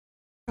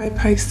Hi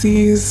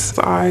Pisces,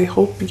 I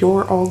hope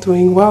you're all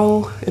doing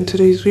well. In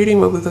today's reading,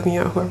 we'll be looking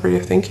at whoever you're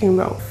thinking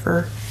about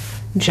for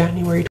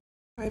January.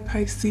 Hi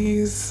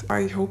Pisces,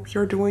 I hope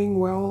you're doing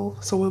well.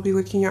 So we'll be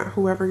looking at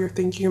whoever you're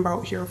thinking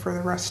about here for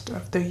the rest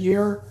of the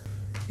year.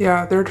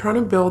 Yeah, they're trying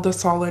to build a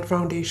solid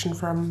foundation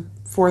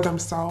for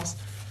themselves.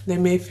 They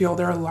may feel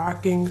they're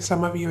lacking.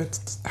 Some of you,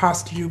 it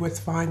has to do with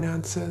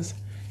finances.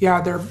 Yeah,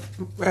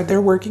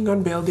 they're working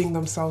on building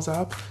themselves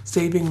up.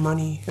 Saving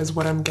money is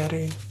what I'm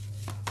getting.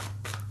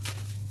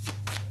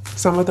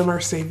 Some of them are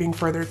saving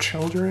for their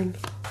children.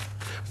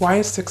 Why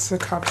is Six of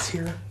Cups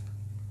here?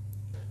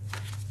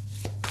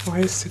 Why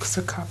is Six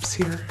of Cups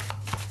here?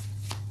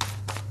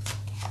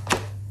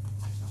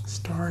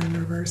 Star in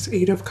reverse.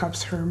 Eight of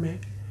Cups,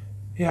 Hermit.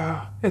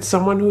 Yeah, it's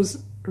someone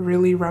who's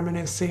really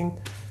reminiscing,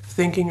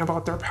 thinking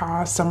about their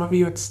past. Some of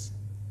you, it's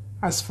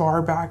as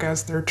far back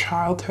as their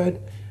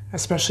childhood,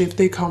 especially if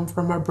they come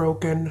from a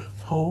broken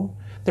home.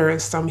 There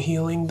is some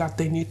healing that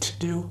they need to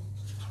do.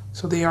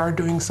 So they are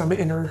doing some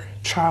inner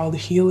child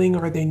healing,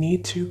 or they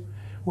need to,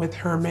 with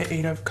Hermit,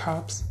 Eight of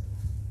Cups.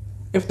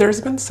 If there's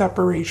been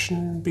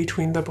separation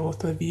between the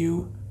both of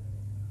you,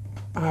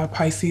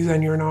 Pisces,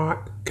 and you're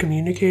not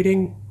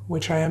communicating,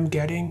 which I am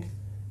getting,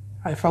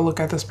 if I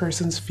look at this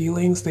person's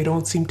feelings, they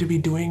don't seem to be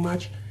doing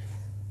much,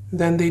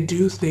 then they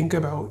do think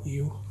about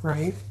you,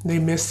 right? They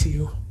miss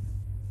you.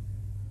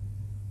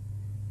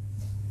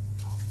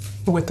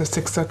 With the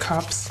Six of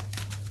Cups.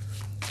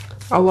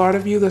 A lot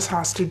of you, this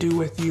has to do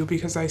with you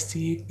because I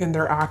see in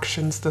their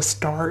actions the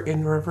Star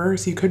in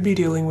reverse. You could be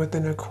dealing with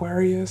an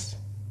Aquarius.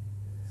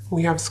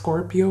 We have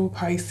Scorpio,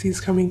 Pisces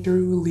coming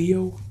through,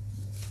 Leo.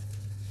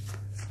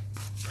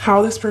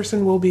 How this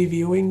person will be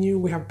viewing you,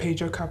 we have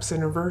Page of Cups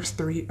in reverse,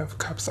 Three of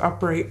Cups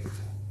upright.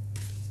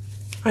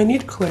 I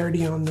need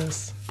clarity on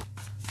this.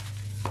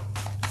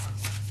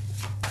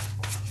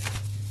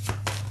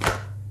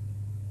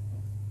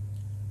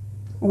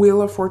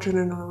 Wheel of Fortune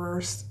in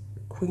reverse,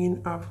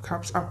 Queen of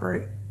Cups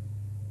upright.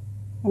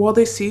 Well,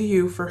 they see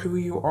you for who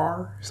you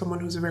are, someone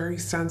who's very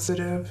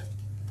sensitive,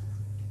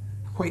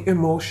 quite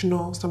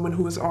emotional, someone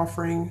who is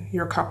offering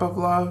your cup of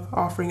love,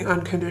 offering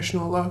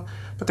unconditional love.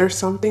 But there's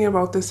something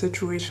about this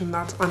situation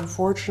that's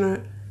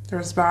unfortunate.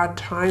 There's bad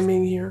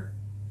timing here,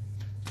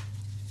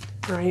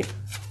 right?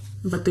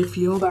 But they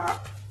feel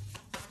that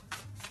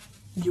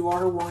you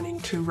are wanting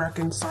to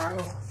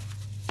reconcile.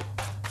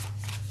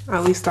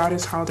 At least that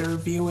is how they're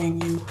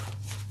viewing you.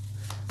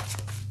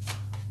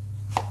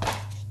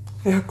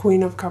 Yeah,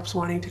 Queen of Cups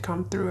wanting to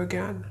come through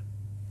again.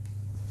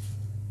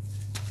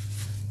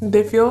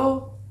 They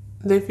feel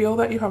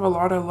that you have a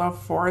lot of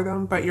love for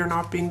them, but you're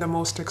not being the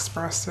most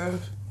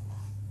expressive.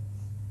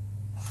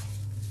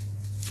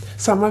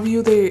 Some of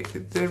you,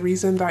 the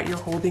reason that you're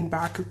holding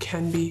back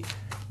can be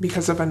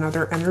because of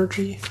another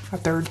energy, a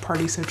third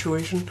party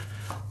situation,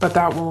 but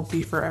that won't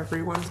be for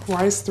everyone.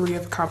 Why is Three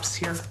of Cups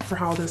here for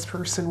how this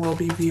person will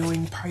be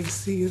viewing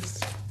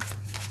Pisces?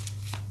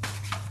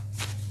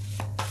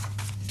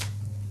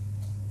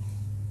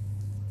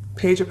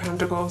 Page of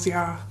Pentacles,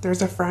 yeah,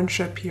 there's a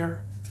friendship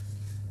here.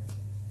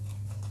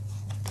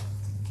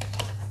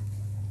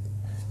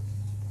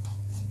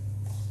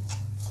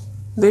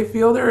 They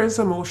feel there is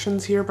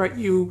emotions here, but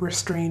you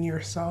restrain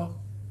yourself.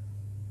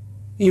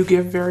 You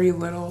give very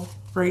little.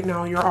 Right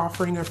now, you're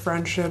offering a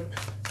friendship,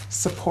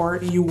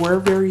 support. You were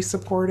very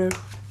supportive.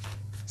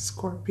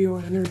 Scorpio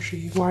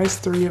energy. Why is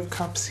Three of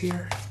Cups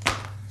here?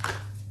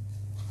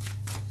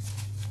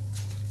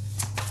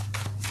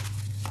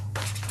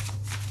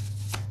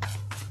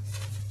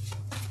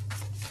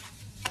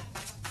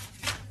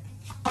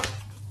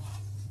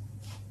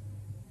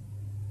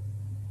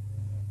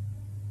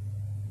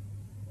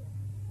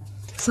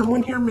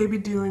 Someone here may be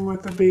dealing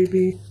with a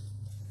baby.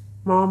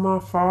 Mama,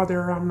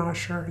 father, I'm not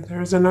sure.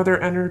 There's another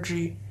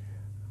energy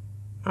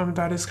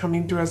that is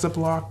coming through as a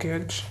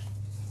blockage.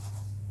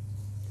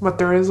 But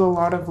there is a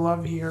lot of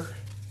love here,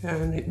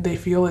 and they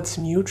feel it's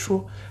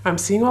mutual. I'm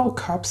seeing all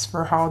cups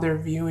for how they're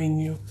viewing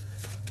you.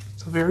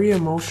 So very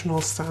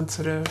emotional,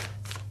 sensitive.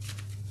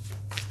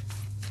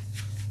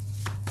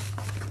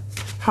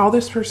 How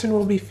this person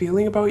will be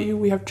feeling about you,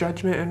 we have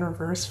Judgment in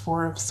reverse,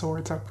 Four of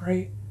Swords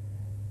upright.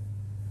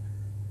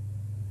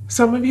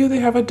 Some of you, they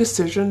have a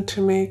decision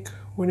to make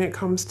when it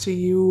comes to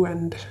you,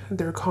 and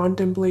they're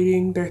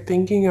contemplating, they're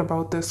thinking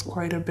about this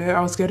quite a bit.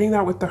 I was getting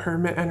that with the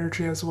Hermit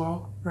energy as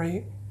well,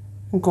 right?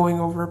 Going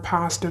over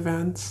past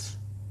events.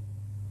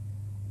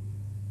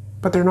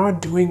 But they're not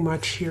doing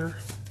much here.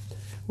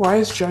 Why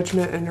is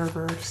Judgment in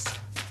reverse?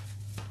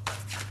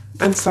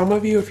 And some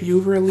of you, if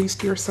you've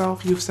released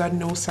yourself, you've said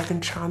no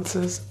second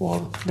chances,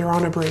 well, they're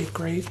on a break,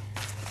 right?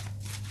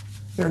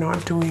 They're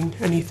not doing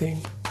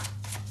anything.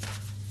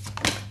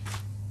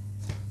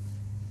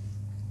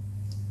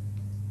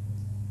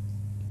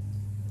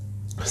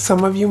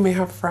 Some of you may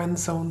have friend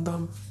zoned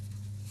them.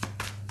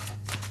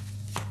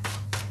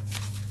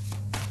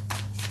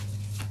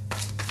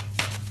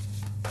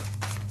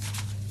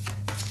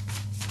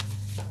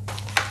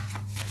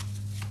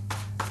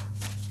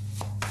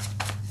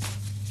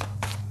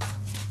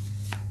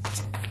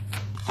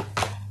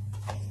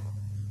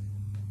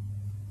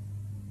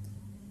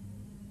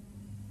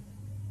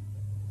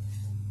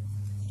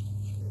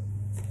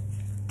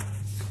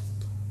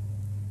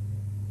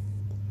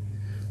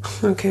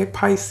 Okay,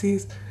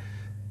 Pisces.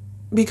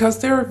 Because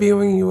they were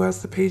viewing you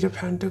as the Page of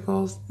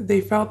Pentacles, they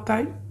felt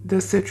that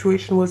the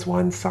situation was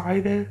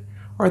one-sided,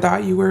 or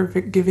that you were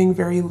giving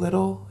very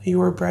little, you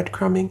were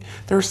breadcrumbing.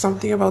 There was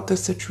something about the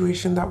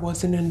situation that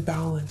wasn't in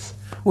balance,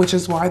 which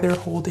is why they're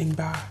holding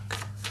back.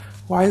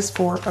 Why is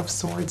Four of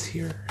Swords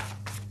here?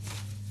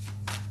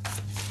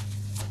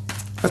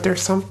 But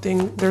there's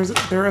something,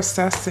 they're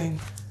assessing.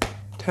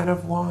 Ten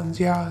of Wands,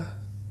 yeah.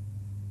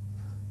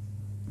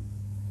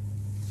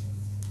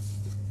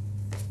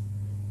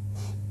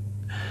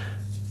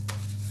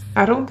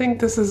 I don't think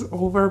this is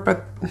over,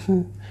 but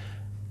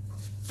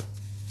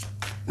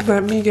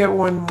let me get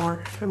one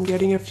more. I'm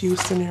getting a few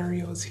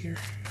scenarios here.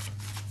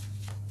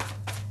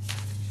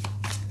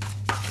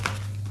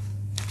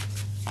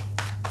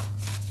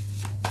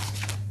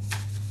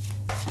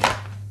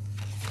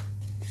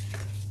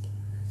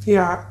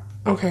 Yeah,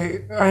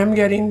 okay. I am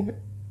getting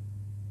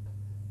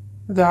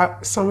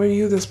that some of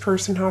you, this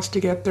person has to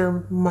get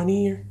their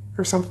money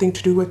or something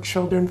to do with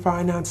children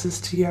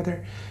finances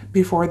together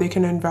before they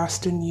can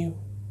invest in you.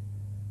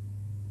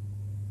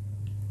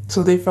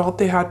 So they felt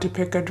they had to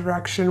pick a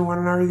direction, one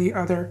or the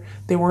other.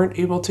 They weren't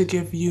able to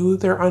give you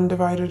their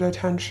undivided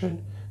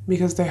attention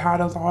because they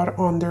had a lot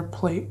on their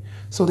plate.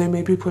 So they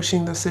may be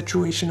pushing the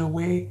situation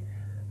away,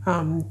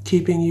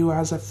 keeping you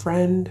as a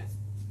friend.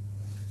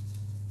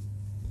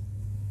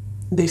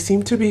 They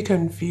seem to be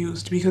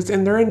confused because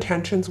in their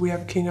intentions, we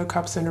have King of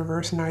Cups in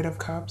reverse, Knight of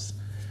Cups.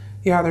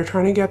 Yeah, they're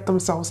trying to get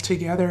themselves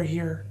together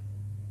here.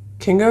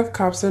 King of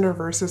Cups in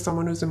reverse is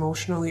someone who's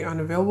emotionally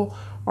unavailable,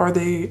 or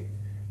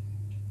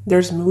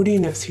there's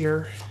moodiness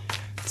here.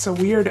 It's a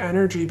weird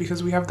energy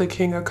because we have the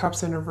King of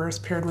Cups in reverse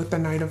paired with the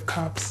Knight of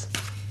Cups.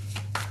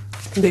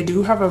 They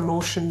do have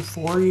emotion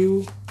for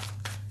you.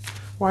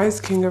 Why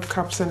is King of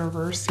Cups in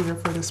reverse here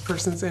for this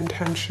person's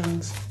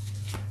intentions?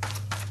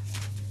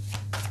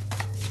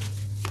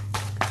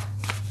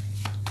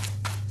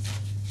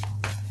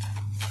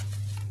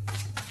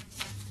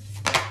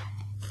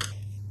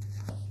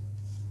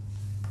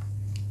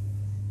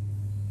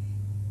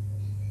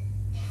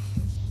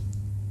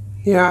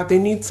 Yeah, they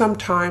need some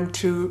time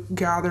to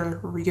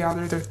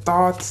regather their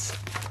thoughts,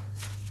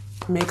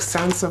 make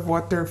sense of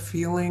what they're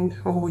feeling.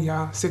 Oh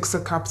yeah, Six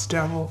of Cups,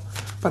 Devil.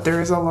 But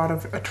there is a lot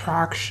of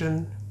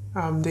attraction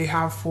they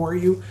have for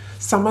you.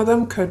 Some of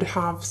them could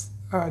have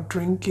a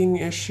drinking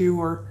issue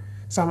or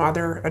some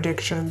other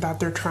addiction that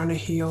they're trying to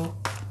heal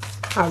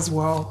as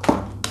well.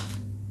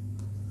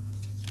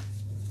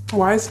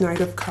 Why is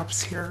Knight of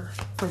Cups here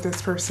for this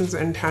person's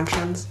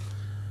intentions?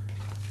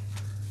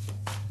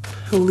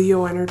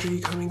 Leo energy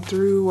coming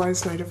through. Why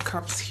is Knight of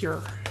Cups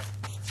here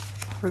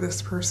for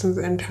this person's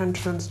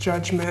intentions?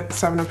 Judgment,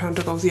 Seven of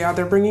Pentacles. Yeah,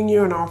 they're bringing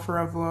you an offer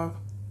of love.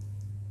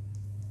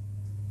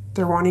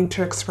 They're wanting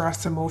to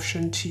express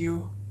emotion to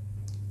you.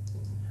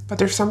 But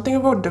there's something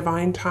about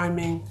divine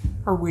timing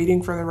or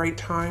waiting for the right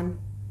time.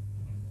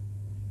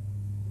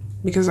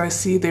 Because I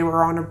see they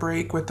were on a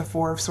break with the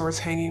Four of Swords,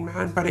 Hanging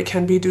Man, but it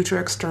can be due to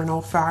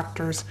external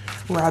factors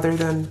rather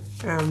than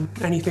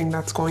anything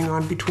that's going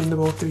on between the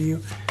both of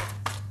you.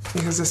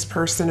 Because this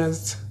person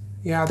is,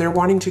 yeah, they're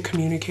wanting to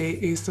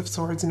communicate. Ace of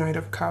Swords, Knight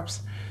of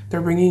Cups.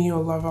 They're bringing you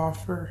a love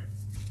offer.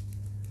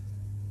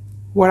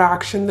 What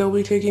action they'll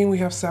be taking? We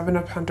have Seven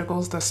of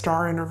Pentacles, the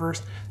Star in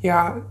reverse.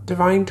 Yeah,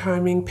 divine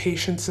timing,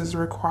 patience is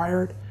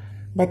required.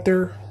 But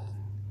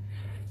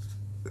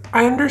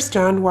I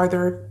understand why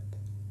they're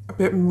a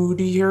bit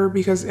moody here,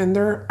 because in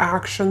their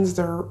actions,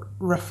 they're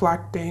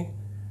reflecting.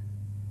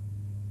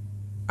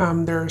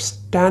 They're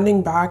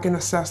standing back and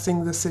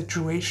assessing the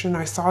situation.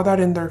 I saw that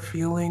in their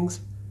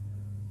feelings.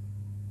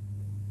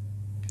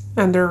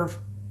 And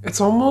it's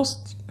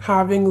almost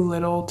having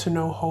little to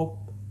no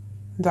hope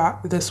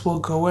that this will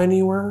go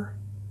anywhere,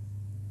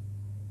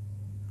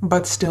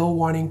 but still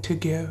wanting to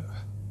give.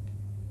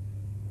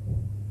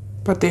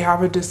 But they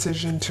have a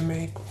decision to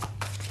make.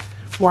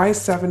 Why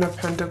is Seven of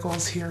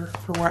Pentacles here?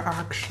 For what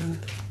action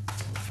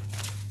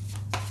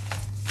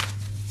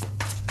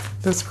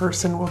this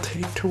person will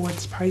take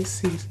towards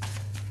Pisces?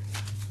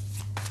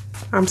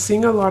 I'm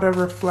seeing a lot of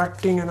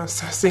reflecting and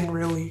assessing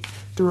really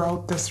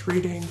throughout this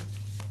reading.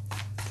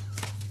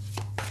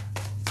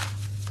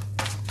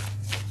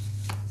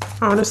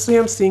 Honestly,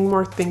 I'm seeing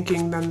more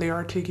thinking than they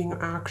are taking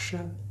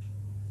action.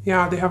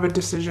 Yeah, they have a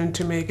decision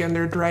to make and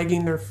they're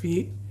dragging their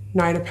feet.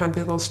 Knight of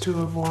Pentacles, Two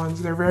of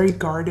Wands. They're very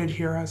guarded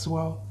here as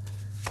well.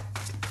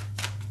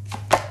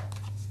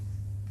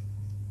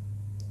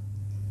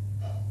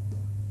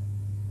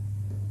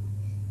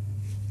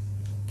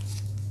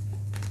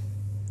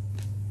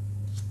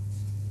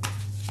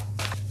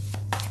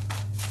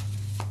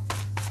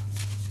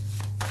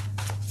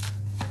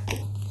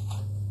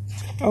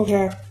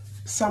 Okay,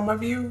 some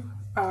of you,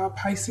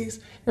 Pisces,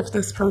 if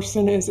this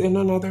person is in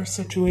another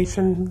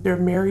situation, they're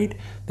married,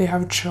 they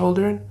have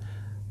children,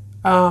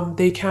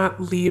 they can't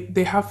leave,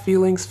 they have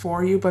feelings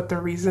for you, but the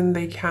reason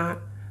they can't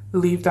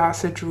leave that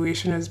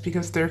situation is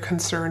because they're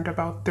concerned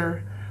about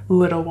their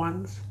little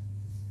ones.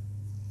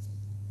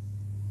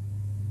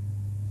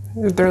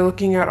 They're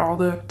looking at all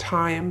the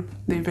time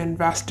they've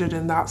invested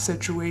in that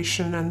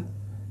situation and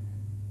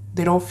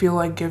they don't feel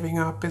like giving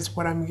up is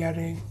what I'm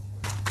getting.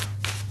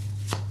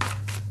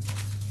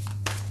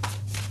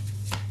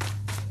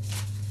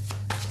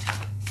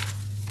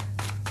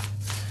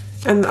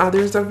 And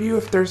others of you,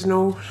 if there's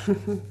no,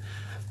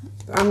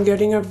 I'm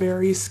getting a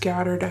very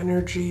scattered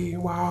energy.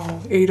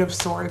 Wow, 8 of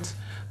Swords.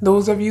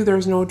 Those of you,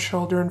 there's no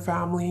children,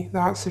 family,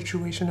 that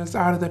situation is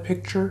out of the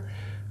picture.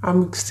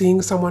 I'm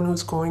seeing someone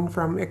who's going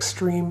from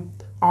extreme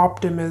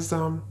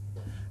optimism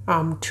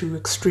to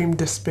extreme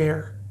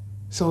despair.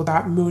 So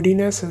that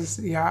moodiness is,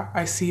 yeah,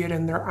 I see it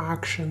in their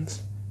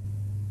actions.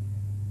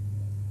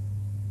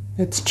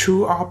 It's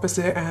two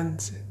opposite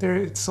ends.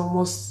 It's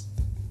almost,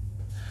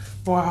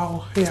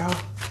 wow, yeah.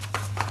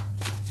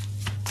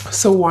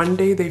 So one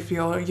day they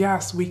feel,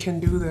 yes, we can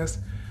do this.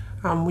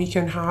 We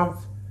can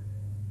have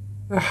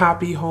a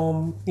happy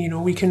home. You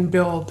know, we can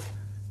build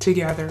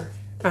together.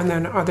 And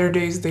then other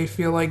days they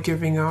feel like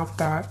giving up,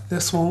 that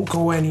this won't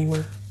go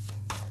anywhere.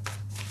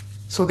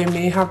 So they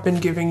may have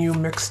been giving you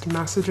mixed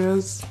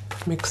messages,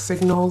 mixed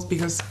signals,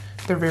 because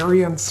they're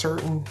very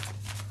uncertain,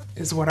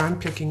 is what I'm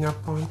picking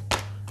up on.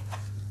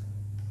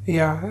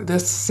 Yeah,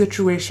 this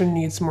situation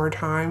needs more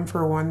time.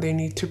 For one, they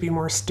need to be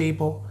more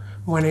stable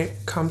when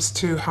it comes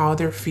to how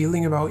they're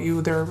feeling about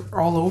you. They're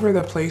all over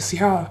the place.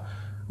 Yeah,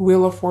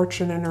 Wheel of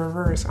Fortune in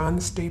reverse,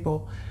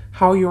 unstable.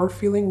 How you're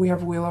feeling, we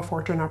have Wheel of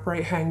Fortune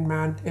upright, Hanged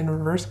Man in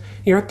reverse.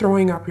 You're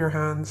throwing up your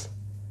hands.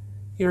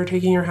 You're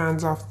taking your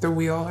hands off the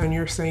wheel and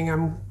you're saying,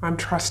 I'm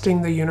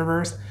trusting the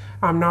universe.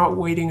 I'm not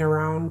waiting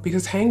around,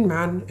 because Hanged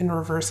Man in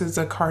reverse is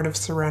a card of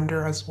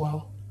surrender as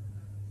well,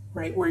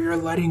 right? Where you're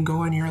letting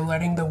go and you're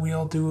letting the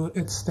wheel do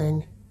its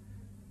thing.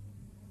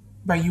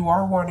 But you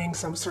are wanting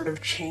some sort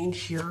of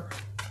change here.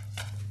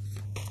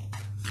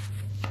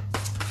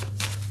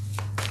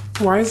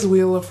 Why is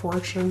Wheel of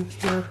Fortune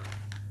here?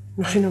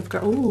 9 of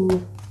Cups.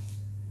 Ooh.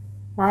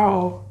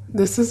 Wow.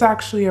 This is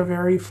actually a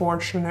very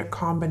fortunate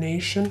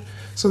combination.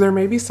 So there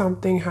may be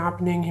something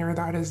happening here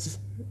that is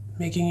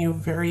making you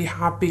very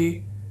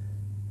happy.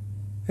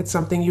 It's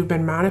something you've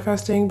been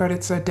manifesting, but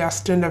it's a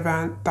destined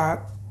event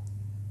that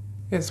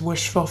is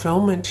wish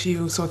fulfillment to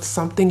you. So it's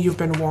something you've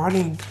been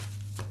wanting.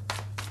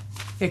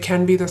 It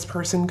can be this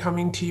person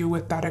coming to you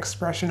with that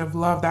expression of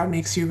love that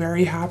makes you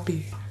very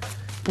happy.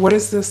 What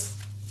is this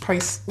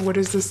what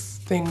is this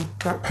thing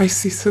that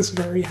Pisces is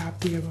very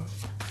happy about?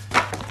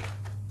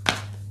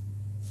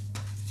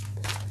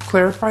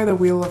 Clarify the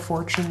Wheel of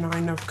Fortune,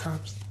 9 of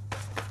Cups.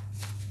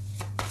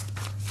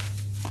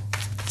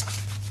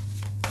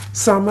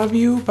 Some of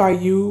you, by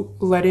you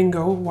letting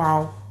go,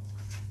 wow,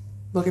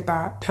 look at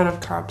that, 10 of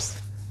Cups.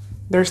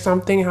 There's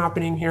something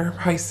happening here,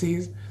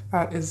 Pisces,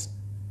 that is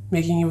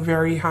making you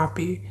very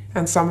happy.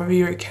 And some of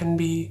you, it can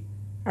be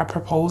a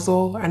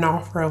proposal, an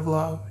offer of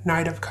love,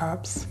 Knight of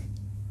Cups.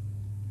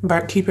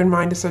 But keep in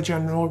mind, it's a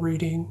general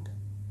reading.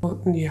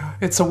 Well, yeah,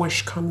 it's a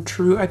wish come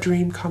true, a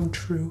dream come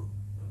true.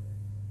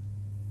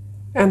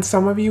 And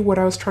some of you, what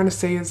I was trying to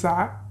say is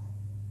that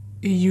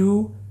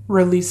you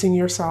releasing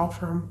yourself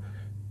from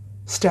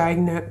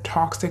stagnant,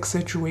 toxic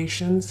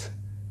situations,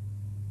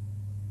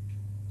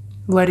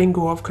 letting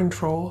go of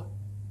control,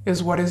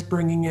 is what is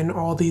bringing in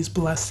all these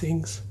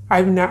blessings.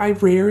 I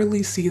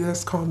rarely see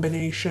this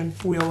combination,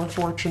 Wheel of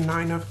Fortune,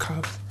 9 of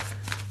Cups.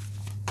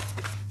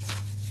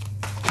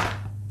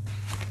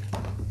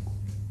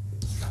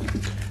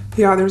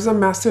 Yeah, there's a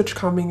message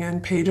coming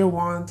in, Page of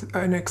Wands,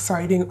 an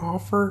exciting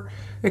offer,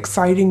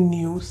 exciting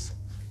news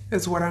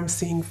is what I'm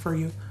seeing for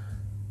you.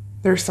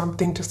 There's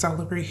something to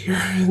celebrate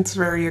here. It's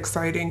very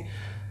exciting.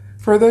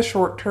 For the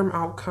short-term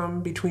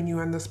outcome between you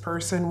and this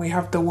person, we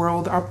have the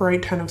World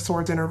upright, 10 of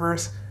Swords in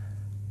reverse.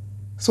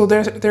 So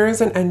there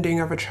is an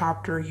ending of a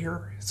chapter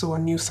here, so a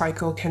new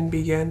cycle can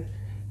begin.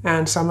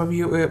 And some of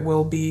you, it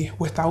will be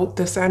without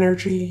this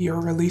energy.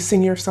 You're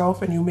releasing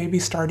yourself and you may be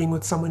starting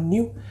with someone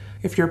new.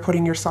 If you're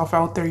putting yourself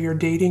out there, you're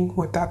dating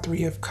with that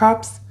 3 of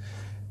Cups.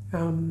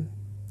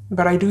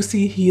 But I do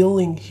see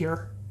healing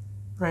here,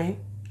 right?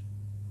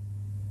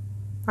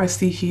 I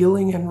see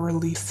healing and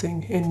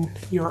releasing in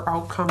your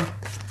outcome.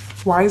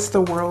 Why is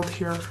the World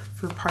here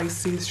for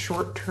Pisces?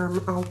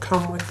 Short-term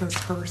outcome with this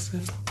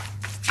person.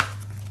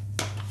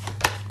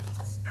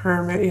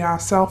 Hermit, yeah,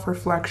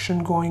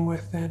 self-reflection, going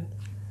within.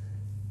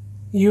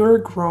 You're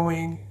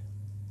growing.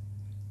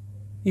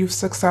 You've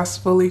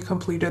successfully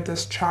completed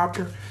this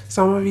chapter.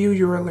 Some of you,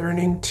 you were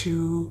learning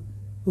to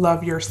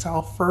love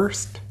yourself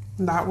first.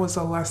 That was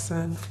a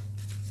lesson.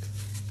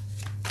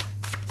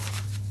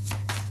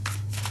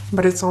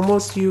 But it's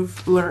almost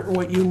you've learned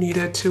what you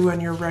needed to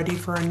and you're ready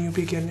for a new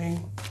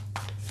beginning.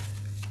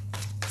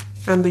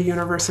 And the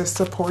universe is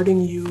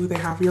supporting you. They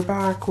have your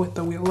back with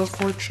the Wheel of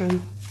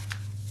Fortune.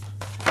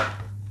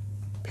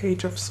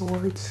 Page of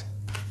Swords.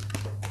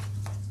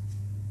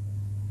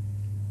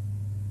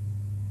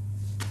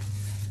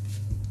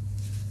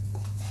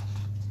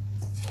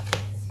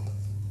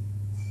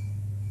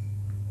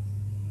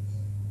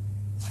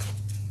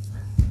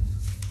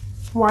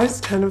 Why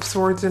is 10 of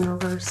Swords in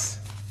reverse?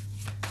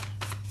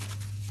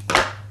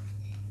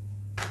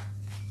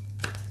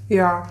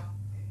 Yeah.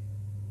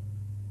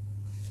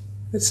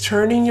 It's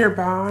turning your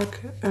back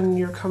and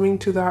you're coming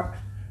to that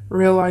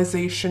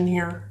realization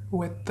here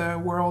with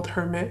the World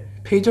Hermit.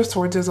 Page of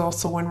Swords is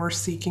also when we're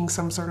seeking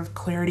some sort of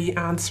clarity,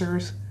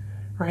 answers,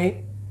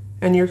 right?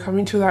 And you're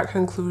coming to that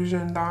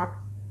conclusion that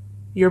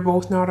you're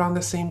both not on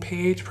the same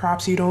page.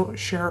 Perhaps you don't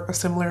share a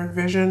similar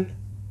vision.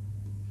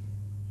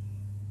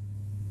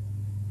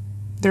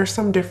 There's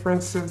some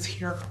differences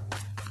here.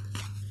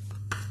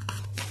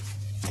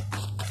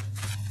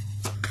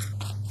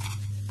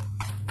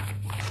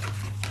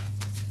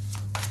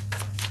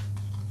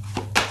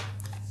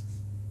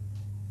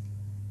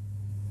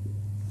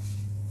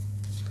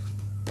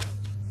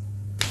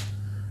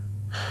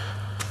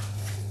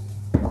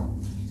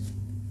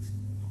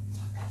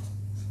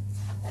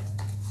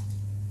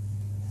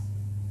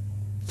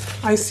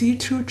 I see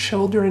two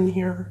children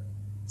here.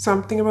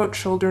 Something about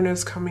children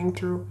is coming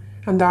through,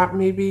 and that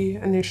may be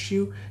an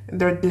issue.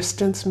 Their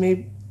distance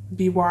may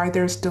be why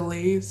there's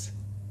delays.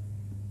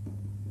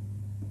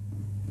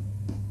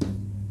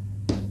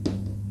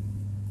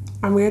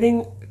 I'm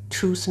getting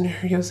two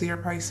scenarios here,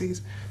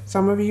 Pisces.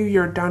 Some of you,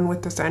 you're done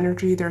with this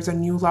energy. There's a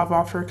new love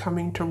offer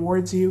coming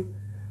towards you,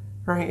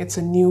 right? It's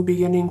a new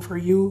beginning for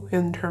you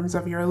in terms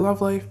of your love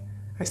life.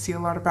 I see a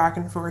lot of back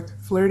and forth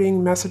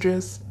flirting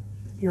messages.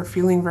 You're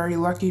feeling very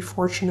lucky,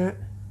 fortunate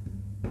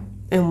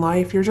in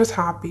life. You're just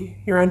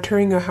happy. You're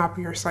entering a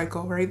happier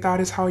cycle, right?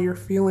 That is how you're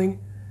feeling.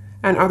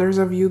 And others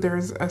of you,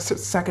 there's a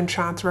second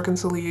chance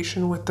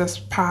reconciliation with this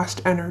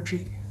past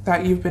energy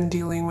that you've been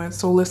dealing with.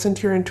 So listen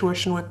to your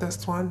intuition with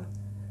this one.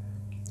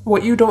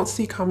 What you don't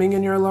see coming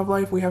in your love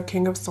life, we have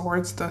King of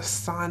Swords, the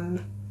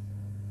Sun.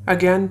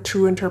 Again,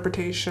 two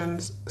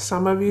interpretations.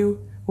 Some of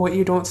you, what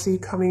you don't see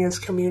coming is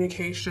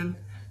communication.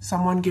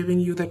 Someone giving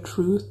you the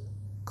truth,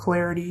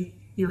 clarity.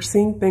 You're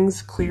seeing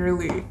things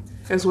clearly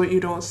is what you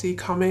don't see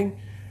coming.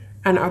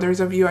 And others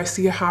of you, I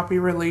see a happy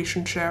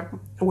relationship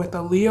with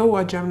a Leo,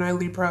 a Gemini,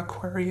 Libra,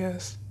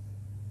 Aquarius.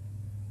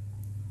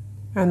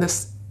 And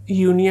this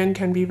union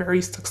can be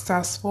very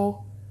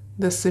successful.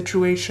 This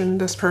situation,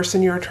 this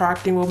person you're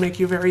attracting will make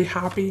you very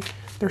happy.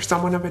 They're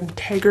someone of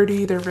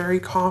integrity, they're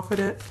very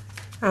confident,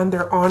 and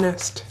they're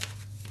honest.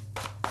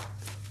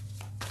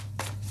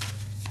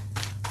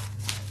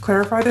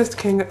 Clarify this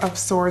King of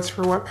Swords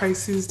for what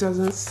Pisces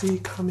doesn't see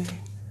coming.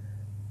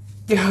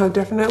 Yeah,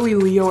 definitely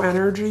Leo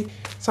energy.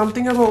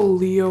 Something about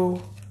Leo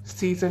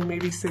season may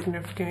be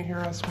significant here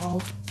as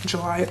well.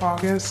 July,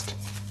 August.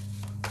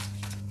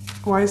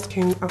 Why is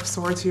King of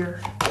Swords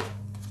here?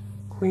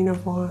 Queen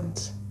of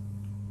Wands.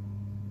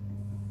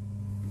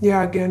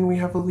 Yeah, again, we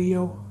have a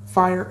Leo,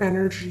 fire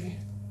energy.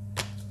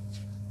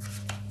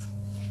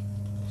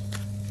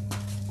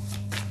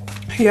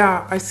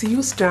 Yeah, I see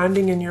you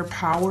standing in your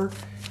power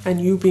and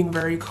you being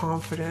very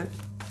confident.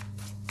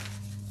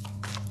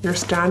 You're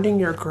standing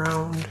your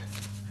ground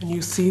and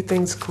you see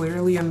things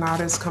clearly, and that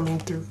is coming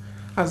through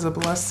as a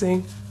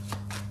blessing.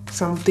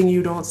 Something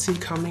you don't see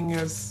coming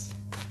is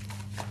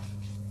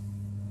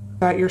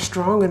that you're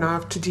strong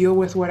enough to deal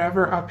with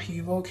whatever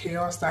upheaval,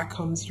 chaos that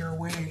comes your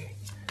way.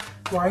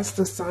 Why is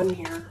the Sun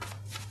here?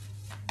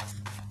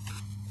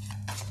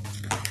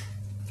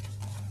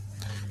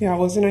 Yeah,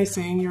 wasn't I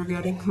saying you're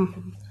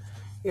getting...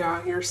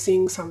 Yeah, you're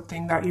seeing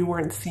something that you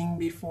weren't seeing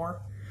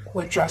before.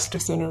 With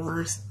Justice in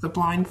reverse, the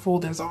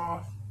blindfold is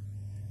off.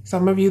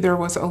 Some of you, there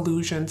was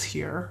illusions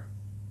here,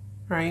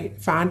 right?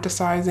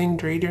 Fantasizing,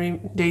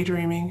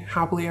 daydreaming,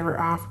 happily ever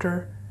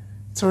after.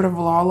 Sort of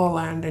la la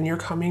land, and you're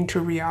coming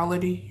to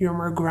reality. You're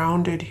more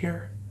grounded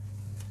here.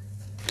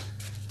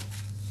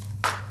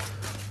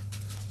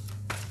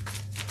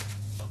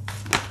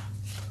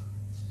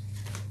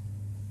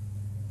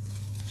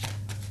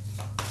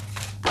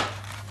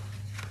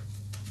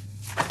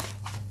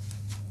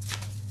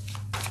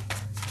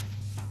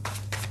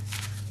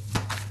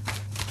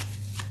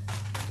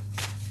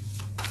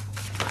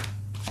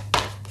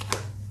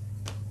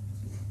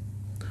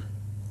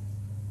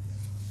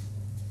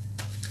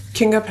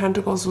 King of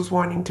Pentacles was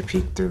wanting to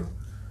peek through.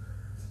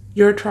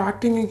 You're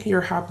attracting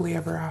your happily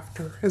ever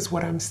after is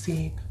what I'm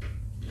seeing.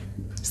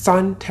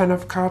 Sun, 10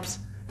 of Cups,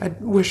 a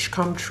wish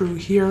come true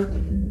here.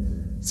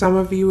 Some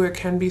of you, it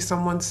can be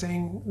someone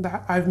saying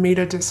that I've made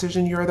a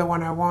decision, you're the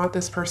one I want.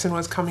 This person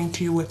was coming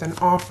to you with an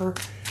offer.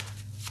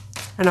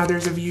 And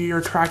others of you, you're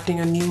attracting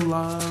a new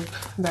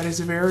love that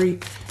is very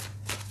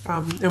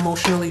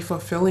emotionally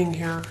fulfilling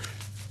here.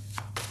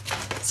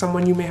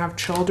 Someone you may have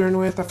children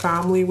with, a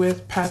family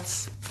with,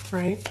 pets,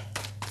 right?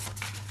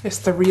 It's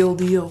the real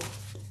deal.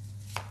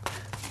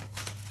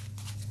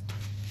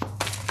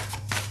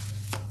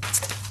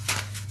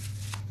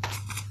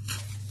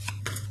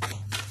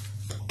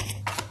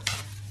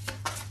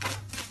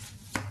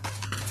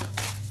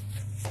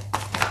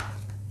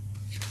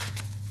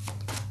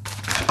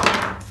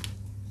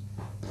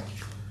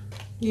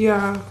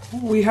 Yeah,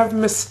 we have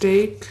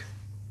mistake.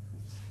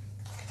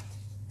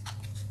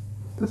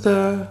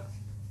 There's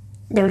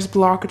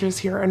blockages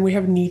here, and we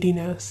have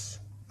neediness.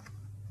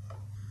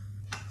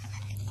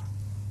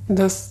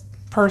 This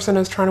person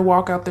is trying to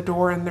walk out the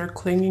door and they're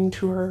clinging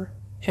to her,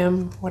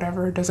 him,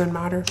 whatever, it doesn't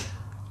matter.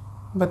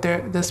 but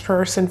this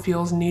person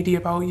feels needy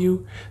about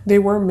you. They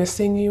were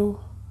missing you.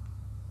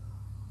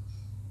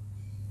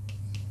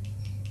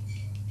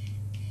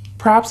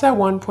 Perhaps at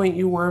one point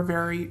you were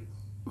very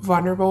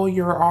vulnerable.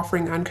 You were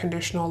offering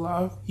unconditional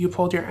love. You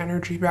pulled your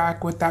energy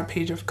back with that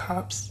Page of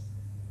Cups.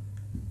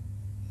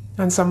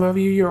 And some of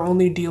you, you're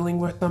only dealing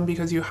with them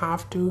because you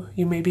have to.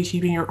 You may be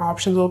keeping your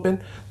options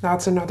open.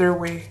 That's another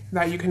way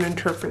that you can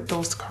interpret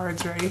those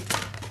cards, right?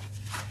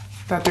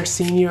 That they're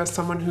seeing you as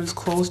someone who's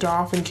closed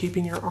off and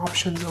keeping your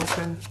options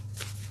open.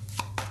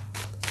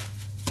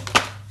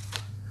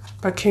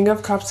 But King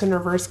of Cups in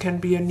reverse can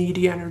be a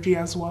needy energy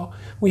as well.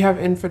 We have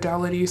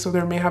infidelity, so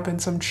there may have been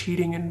some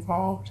cheating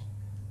involved.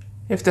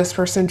 If this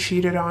person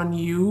cheated on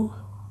you,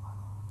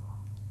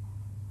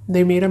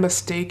 they made a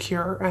mistake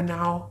here, and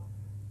now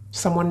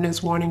someone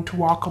is wanting to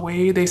walk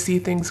away. They see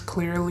things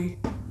clearly,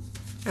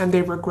 and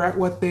they regret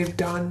what they've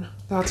done.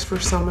 That's for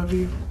some of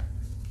you.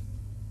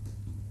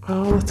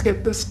 Let's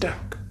get this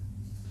deck.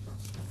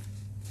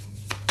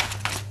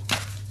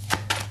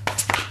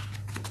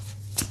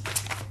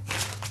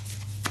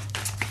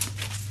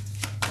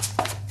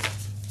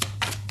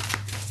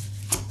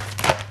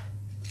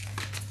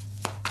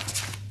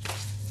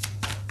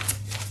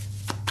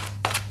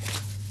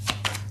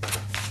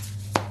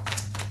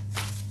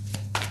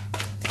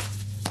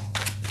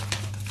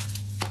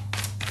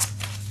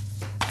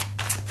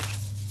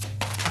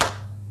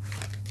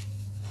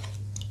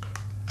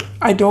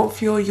 I don't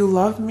feel you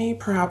love me.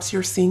 Perhaps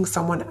you're seeing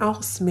someone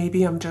else.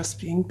 Maybe I'm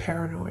just being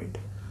paranoid.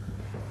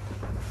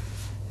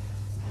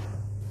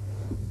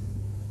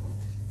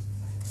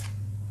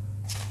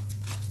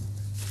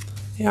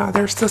 Yeah,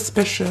 they're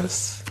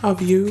suspicious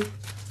of you.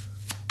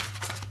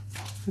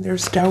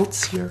 There's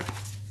doubts here.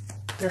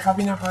 They're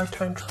having a hard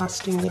time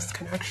trusting this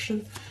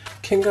connection.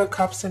 King of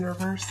Cups in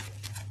reverse.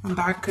 And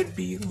that could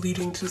be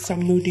leading to some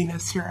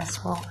moodiness here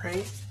as well,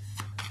 right?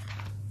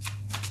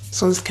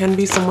 So this can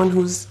be someone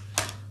who's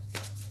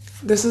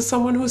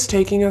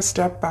taking a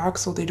step back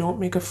so they don't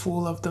make a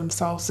fool of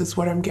themselves, is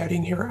what I'm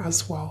getting here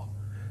as well.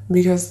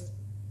 Because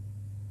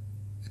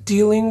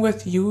dealing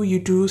with you, you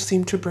do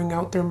seem to bring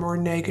out their more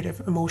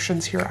negative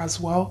emotions here as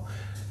well.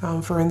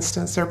 For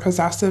instance, their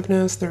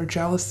possessiveness, their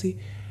jealousy,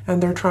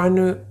 and they're trying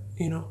to,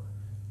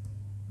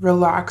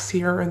 relax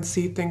here and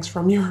see things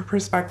from your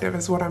perspective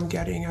is what I'm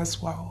getting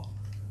as well.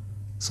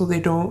 So they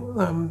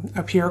don't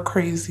appear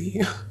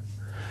crazy.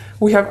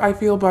 I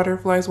feel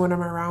butterflies when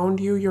I'm around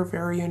you. You're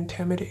very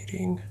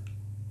intimidating.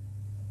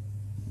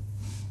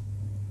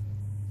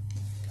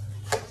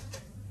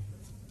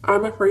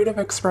 I'm afraid of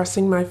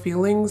expressing my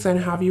feelings,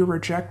 and have you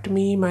reject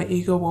me, my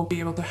ego won't be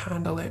able to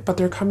handle it. But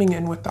they're coming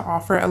in with the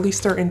offer. At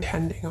least they're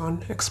intending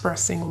on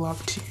expressing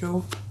love to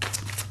you.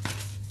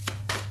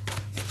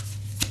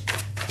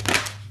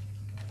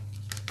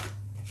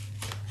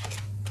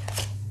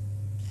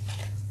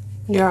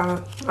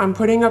 Yeah, I'm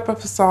putting up a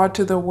facade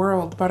to the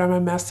world, but I'm a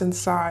mess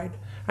inside.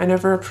 I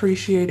never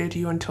appreciated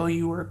you until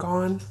you were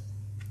gone.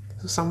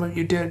 So some of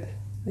you did.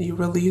 You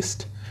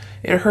released.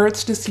 It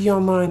hurts to see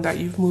online that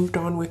you've moved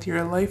on with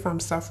your life. I'm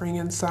suffering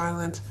in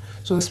silence.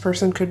 So this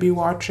person could be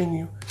watching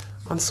you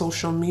on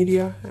social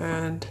media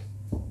and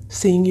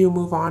seeing you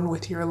move on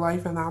with your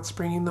life, and that's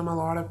bringing them a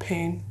lot of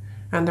pain,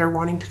 and they're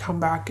wanting to come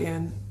back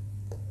in.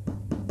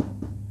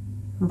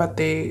 But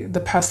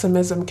the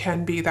pessimism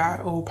can be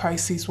that, oh,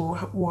 Pisces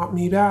won't want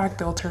me back,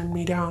 they'll turn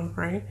me down,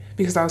 right?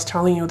 Because I was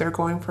telling you, they're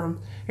going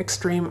from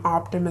extreme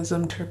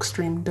optimism to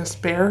extreme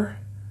despair.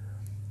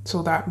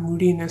 So that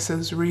moodiness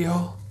is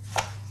real.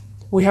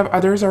 We have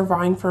others are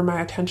vying for my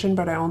attention,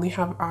 but I only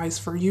have eyes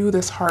for you.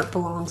 This heart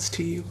belongs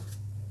to you.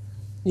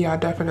 Yeah,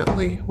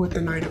 definitely, with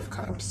the Knight of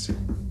Cups.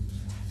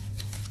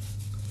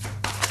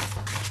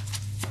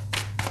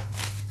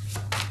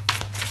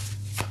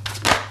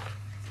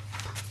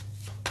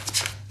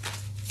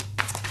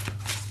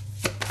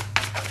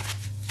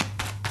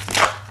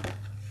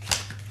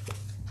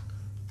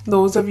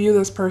 Those of you,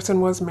 this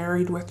person was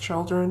married with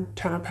children.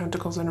 10 of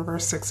Pentacles in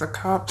reverse, 6 of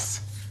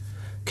Cups.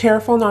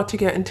 Careful not to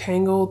get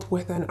entangled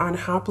with an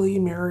unhappily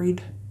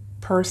married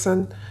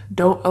person.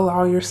 Don't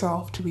allow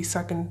yourself to be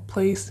second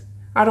place.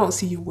 I don't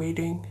see you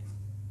waiting.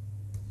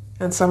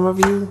 And some of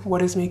you,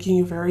 what is making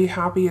you very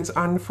happy is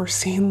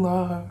unforeseen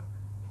love,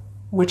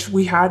 which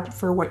we had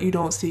for what you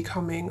don't see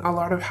coming. A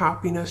lot of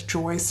happiness,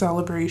 joy,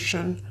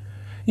 celebration.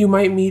 You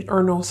might meet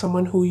or know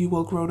someone who you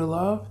will grow to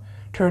love,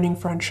 turning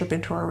friendship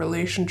into a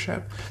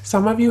relationship.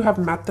 Some of you have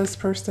met this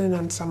person,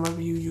 and some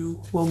of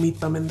you will meet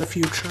them in the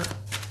future.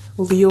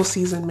 Leo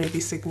season may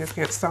be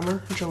significant.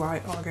 Summer,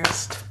 July,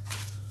 August.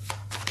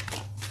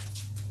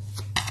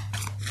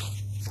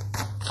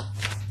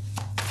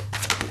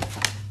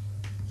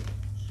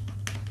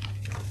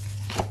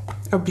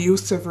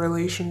 Abusive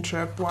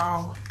relationship.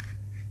 Wow.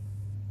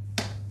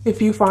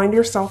 If you find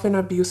yourself in an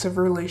abusive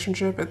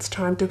relationship, it's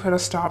time to put a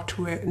stop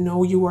to it.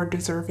 Know you are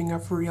deserving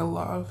of real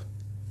love.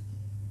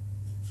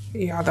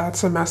 Yeah,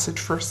 that's a message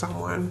for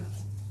someone.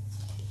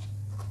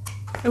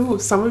 Ooh,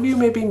 some of you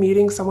may be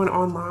meeting someone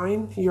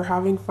online. You're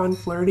having fun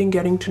flirting,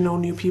 getting to know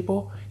new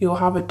people. You'll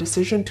have a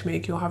decision to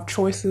make. You'll have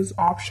choices,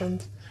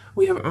 options.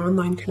 We have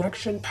online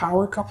connection,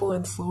 power couple,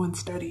 and slow and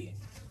steady.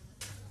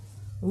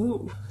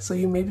 Ooh, so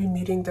you may be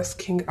meeting this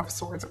King of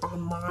Swords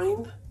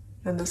online,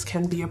 and this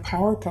can be a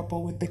power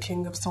couple with the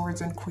King of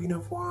Swords and Queen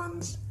of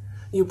Wands.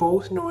 You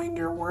both knowing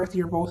your worth,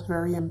 you're both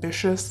very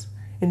ambitious,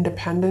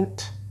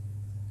 independent,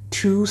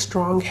 two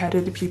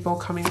strong-headed people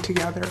coming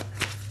together.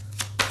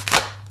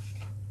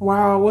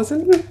 Wow,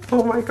 wasn't it?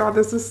 Oh my God,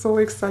 this is so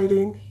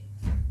exciting.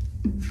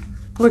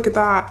 Look at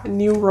that,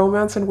 new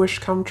romance and wish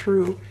come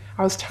true.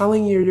 I was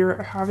telling you,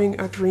 you're having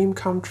a dream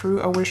come true,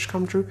 a wish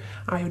come true.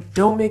 I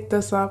don't make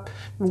this up.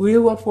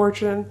 Wheel of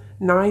Fortune,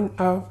 9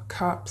 of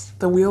Cups.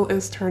 The wheel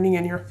is turning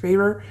in your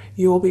favor.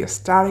 You will be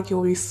ecstatic.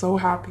 You'll be so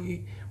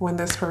happy when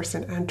this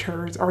person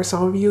enters, or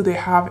some of you, they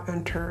have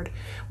entered.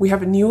 We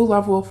have a new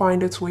love will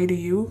find its way to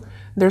you.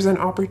 There's an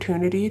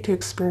opportunity to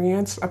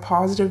experience a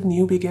positive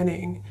new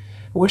beginning.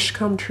 Wish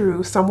come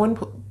true. Someone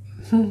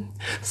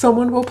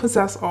will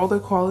possess all the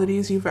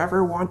qualities you've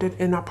ever wanted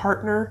in a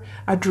partner.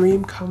 A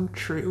dream come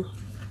true.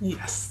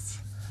 Yes,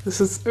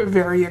 this is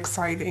very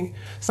exciting.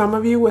 Some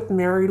of you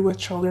married with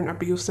children,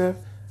 abusive.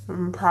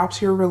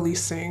 Perhaps you're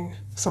releasing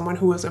someone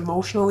who was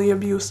emotionally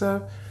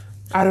abusive.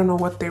 I don't know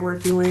what they were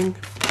doing.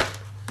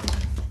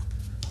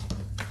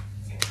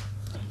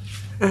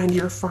 And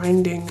you're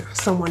finding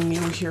someone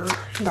new here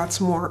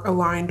that's more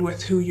aligned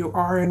with who you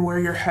are and where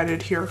you're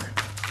headed here.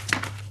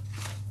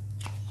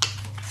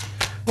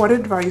 What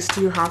advice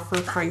do you have for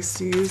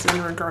Pisces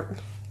in regard?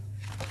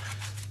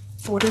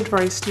 What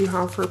advice do you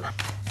have for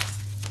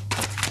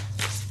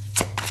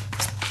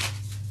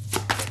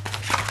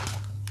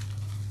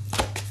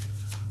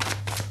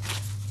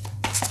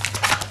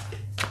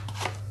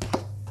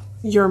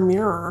your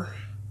mirror?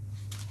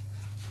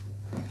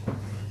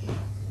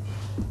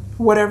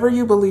 Whatever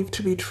you believe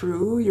to be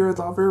true, your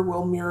lover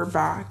will mirror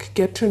back.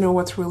 Get to know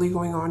what's really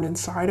going on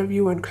inside of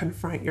you and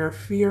confront your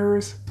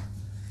fears.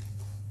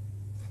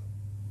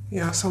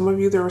 Yeah, some of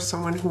you, there was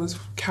someone who was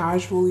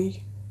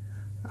casually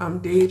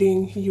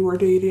dating, you were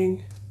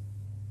dating.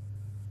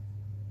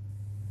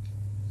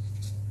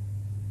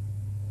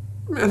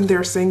 And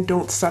they're saying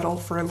don't settle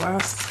for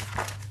less.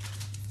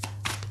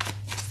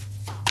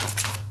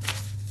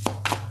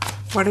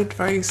 What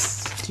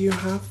advice do you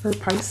have for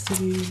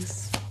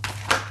Pisces?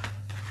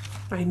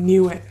 I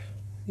knew it.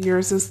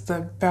 Yours is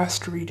the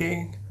best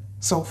reading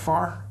so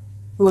far.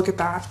 Look at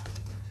that.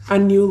 A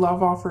new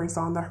love offer is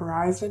on the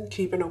horizon.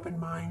 Keep an open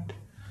mind.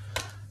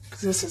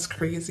 This is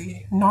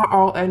crazy. Not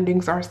all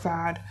endings are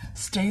sad.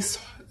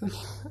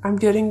 I'm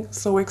getting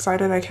so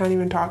excited I can't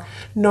even talk.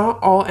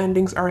 Not all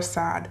endings are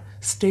sad.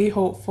 Stay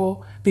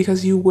hopeful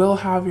because you will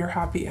have your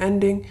happy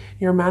ending.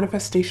 Your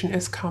manifestation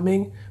is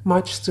coming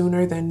much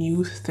sooner than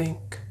you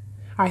think.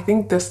 I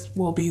think this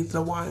will be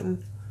the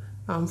one.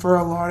 For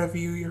a lot of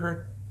you,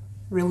 you're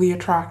really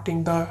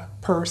attracting the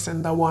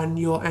person, the one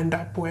you'll end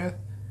up with.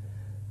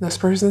 This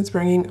person's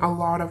bringing a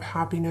lot of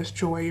happiness,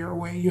 joy your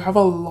way. You have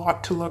a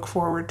lot to look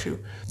forward to.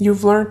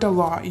 You've learned a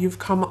lot. You've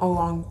come a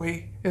long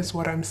way, is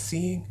what I'm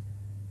seeing.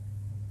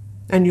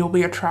 And you'll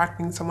be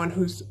attracting someone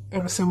who's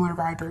in a similar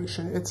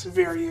vibration. It's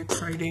very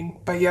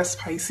exciting. But yes,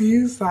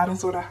 Pisces, that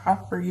is what I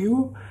have for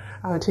you.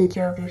 Take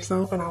care of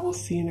yourself, and I will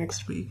see you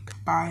next week.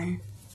 Bye.